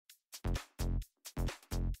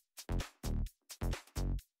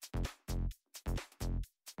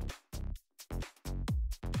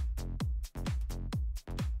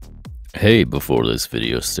Hey, before this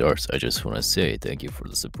video starts, I just want to say thank you for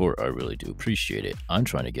the support. I really do appreciate it. I'm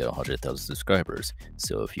trying to get 100,000 subscribers,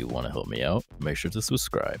 so if you want to help me out, make sure to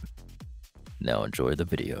subscribe. Now enjoy the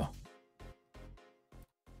video.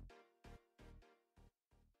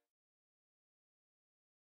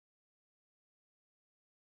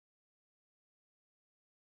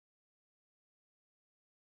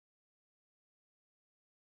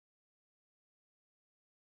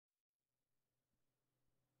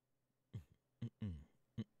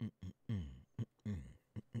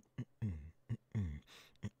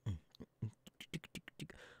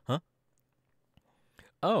 Huh?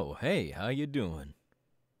 Oh, hey, how you doing?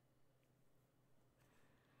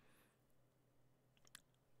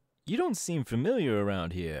 You don't seem familiar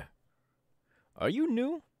around here. Are you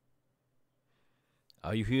new?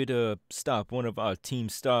 Are you here to stop one of our Team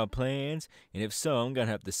Star plans? And if so, I'm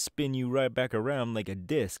gonna have to spin you right back around like a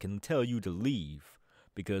disc and tell you to leave.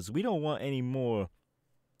 Because we don't want any more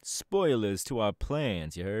spoilers to our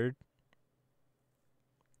plans, you heard?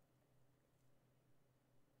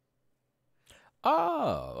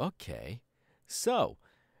 Oh, okay. So,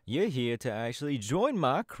 you're here to actually join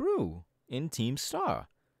my crew in Team Star.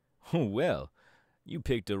 Well, you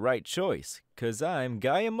picked the right choice, 'cause I'm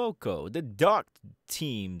Giacomo, the Dark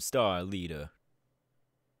Team Star leader.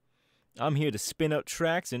 I'm here to spin up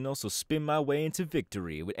tracks and also spin my way into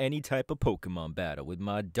victory with any type of Pokemon battle with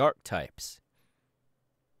my Dark types.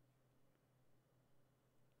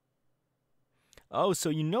 Oh, so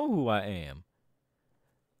you know who I am.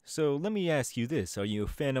 So let me ask you this, are you a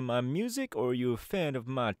fan of my music or are you a fan of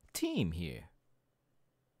my team here?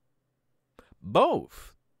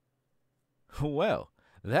 Both? Well,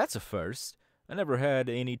 that's a first. I never had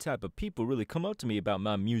any type of people really come up to me about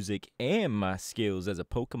my music and my skills as a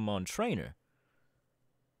Pokemon trainer.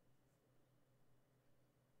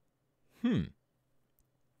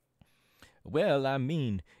 Well, I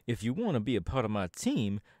mean, if you want to be a part of my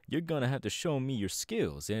team, you're gonna have to show me your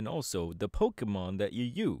skills and also the Pokemon that you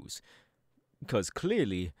use. Because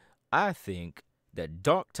clearly, I think that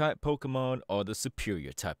Dark-type Pokemon are the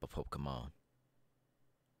superior type of Pokemon.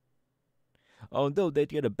 Although they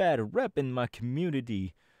get a bad rep in my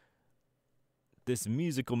community, this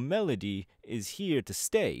musical melody is here to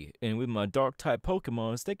stay, and with my Dark-type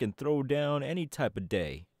Pokemons, they can throw down any type of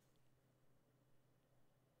day.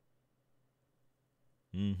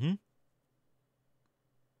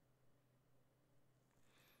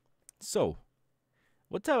 So,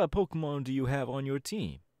 what type of Pokemon do you have on your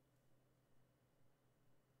team?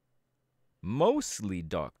 Mostly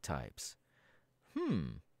Dark types.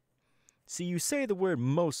 See, you say the word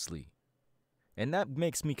mostly, and that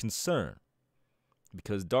makes me concerned,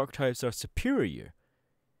 because Dark types are superior.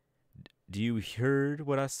 Do you heard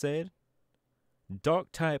what I said?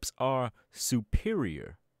 Dark types are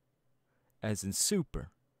superior, as in super.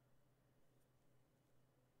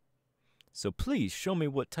 So please show me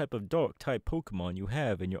what type of Dark type Pokemon you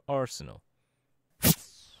have in your arsenal.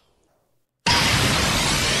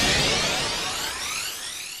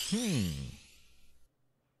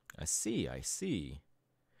 I see.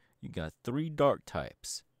 You got 3 Dark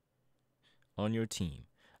types on your team.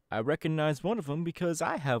 I recognize one of them because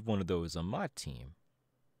I have one of those on my team.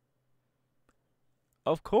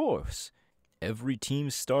 Of course, every Team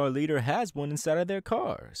Star leader has one inside of their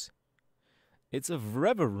cars. It's a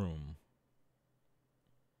Reveroom.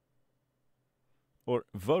 Or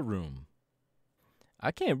Varoom.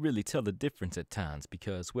 I can't really tell the difference at times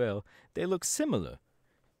because, well, they look similar.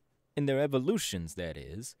 In their evolutions, that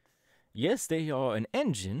is. Yes, they are an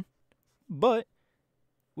engine, but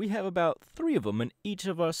we have about 3 of them in each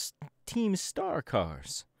of our Team Star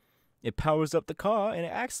cars. It powers up the car and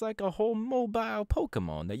it acts like a whole mobile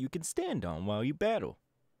Pokemon that you can stand on while you battle.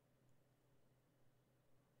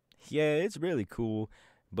 Yeah, it's really cool,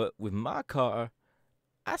 but with my car,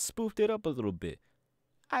 I spoofed it up a little bit.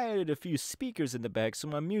 I added a few speakers in the back so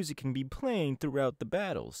my music can be playing throughout the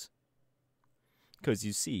battles. 'Cause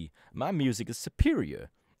you see, my music is superior.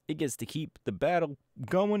 It gets to keep the battle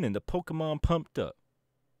going and the Pokemon pumped up.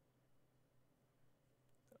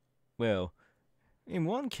 Well, in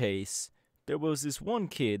one case, there was this one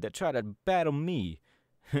kid that tried to battle me.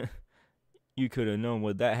 You could have known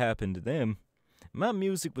what that happened to them. My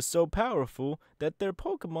music was so powerful that their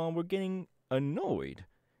Pokemon were getting annoyed,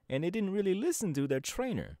 and they didn't really listen to their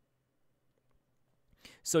trainer.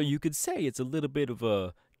 So you could say it's a little bit of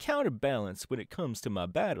a counterbalance when it comes to my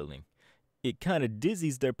battling. It kinda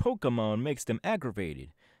dizzies their Pokemon, makes them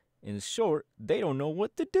aggravated. In short, they don't know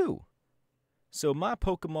what to do. So my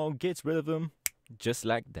Pokemon gets rid of them just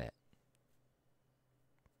like that.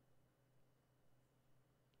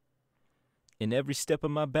 And every step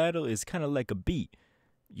of my battle is kind of like a beat.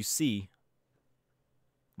 You see,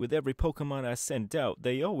 with every Pokemon I send out,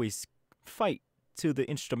 they always fight to the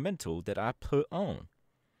instrumental that I put on.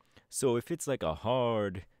 So if it's like a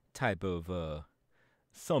hard type of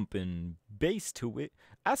thumping bass to it,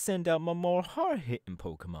 I send out my more hard-hitting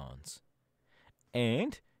Pokemons.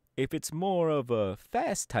 And if it's more of a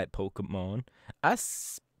fast type Pokemon, I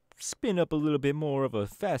spin up a little bit more of a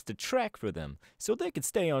faster track for them so they can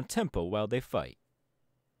stay on tempo while they fight.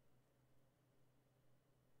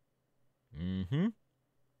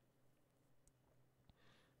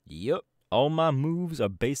 Yup, all my moves are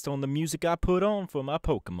based on the music I put on for my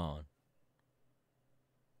Pokemon.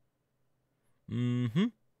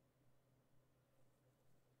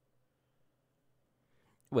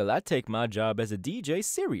 Well, I take my job as a DJ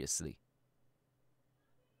seriously.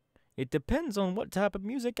 It depends on what type of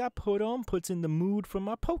music I put on puts in the mood for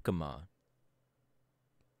my Pokemon.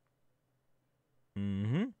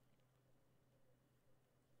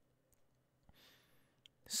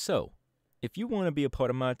 So, if you want to be a part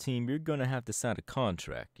of my team, you're going to have to sign a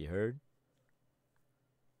contract, you heard?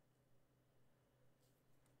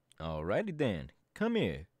 Alrighty then, come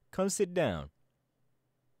here, come sit down.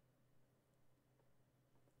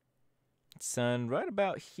 Sign right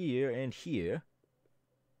about here and here.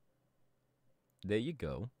 There you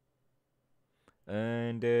go.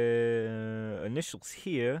 And initials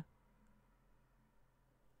here.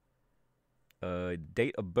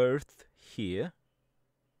 Date of birth here.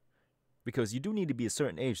 Because you do need to be a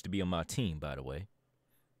certain age to be on my team, by the way.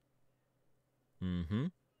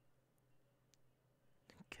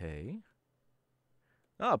 Okay.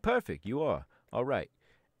 Oh, perfect. You are. All right.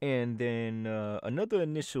 And then another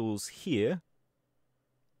initials here.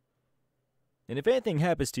 And if anything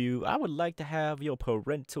happens to you, I would like to have your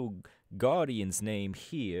parental guardian's name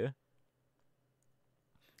here.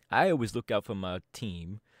 I always look out for my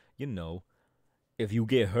team. You know, if you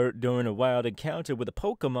get hurt during a wild encounter with a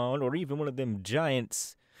Pokemon or even one of them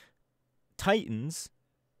giants, titans,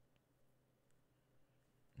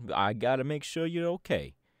 I gotta make sure you're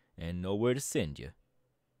okay and know where to send you.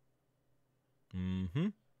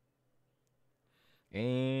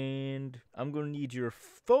 And I'm going to need your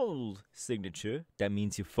full signature. That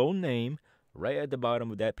means your full name right at the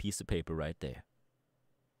bottom of that piece of paper right there.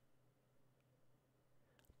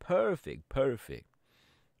 Perfect, perfect.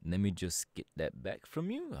 Let me just get that back from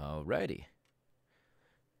you. Alrighty.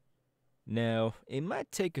 Now, it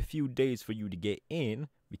might take a few days for you to get in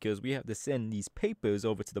because we have to send these papers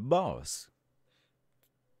over to the boss.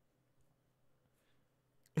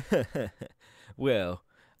 Well,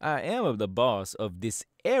 I am the boss of this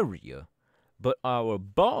area, but our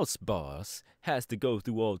boss has to go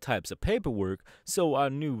through all types of paperwork so our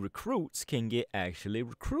new recruits can get actually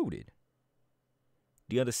recruited.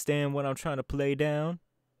 Do you understand what I'm trying to play down?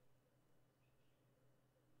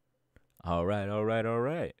 All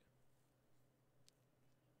right.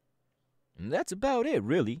 And that's about it,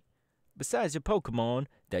 really. Besides your Pokemon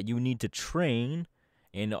that you need to train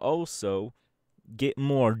and also get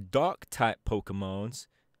more dark type Pokemons,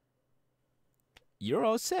 you're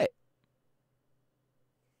all set.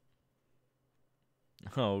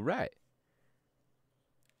 All right.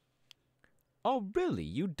 Oh, really?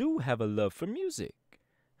 You do have a love for music.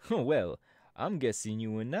 Well, I'm guessing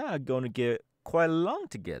you and I are going to get quite along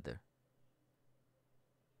together.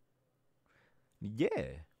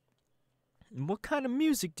 Yeah. What kind of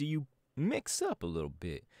music do you mix up a little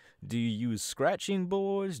bit? Do you use scratching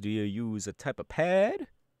boards? Do you use a type of pad?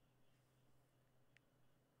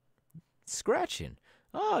 Scratching.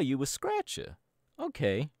 Oh, you a scratcher.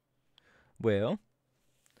 Okay. Well,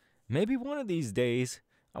 maybe one of these days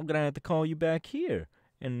I'm going to have to call you back here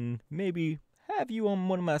and maybe have you on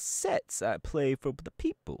one of my sets I play for the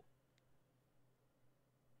people.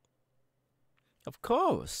 Of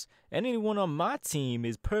course. Anyone on my team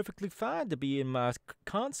is perfectly fine to be in my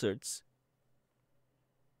concerts.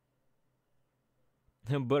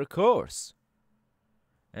 But of course,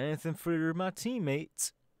 anything for my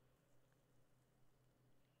teammates.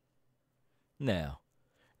 Now,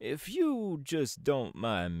 if you just don't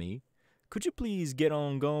mind me, could you please get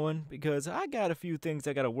on going? Because I got a few things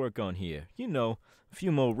I gotta work on here. You know, a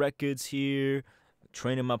few more records here,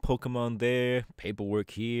 training my Pokemon there,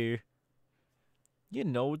 paperwork here. You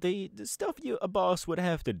know, the stuff a boss would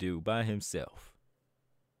have to do by himself.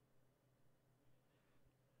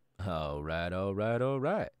 All right.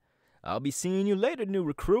 I'll be seeing you later, new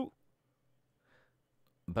recruit.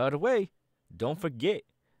 By the way, don't forget,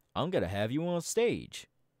 I'm gonna have you on stage.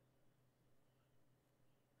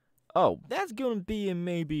 Oh, that's gonna be in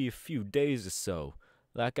maybe a few days or so.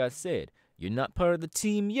 Like I said, you're not part of the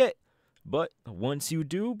team yet, but once you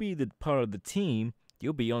do be the part of the team,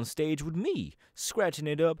 you'll be on stage with me, scratching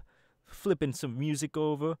it up, flipping some music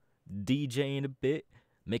over, DJing a bit,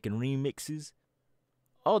 making remixes,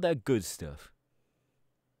 all that good stuff.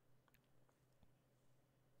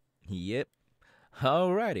 Yep.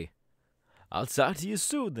 Alrighty. I'll talk to you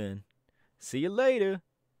soon then. See you later.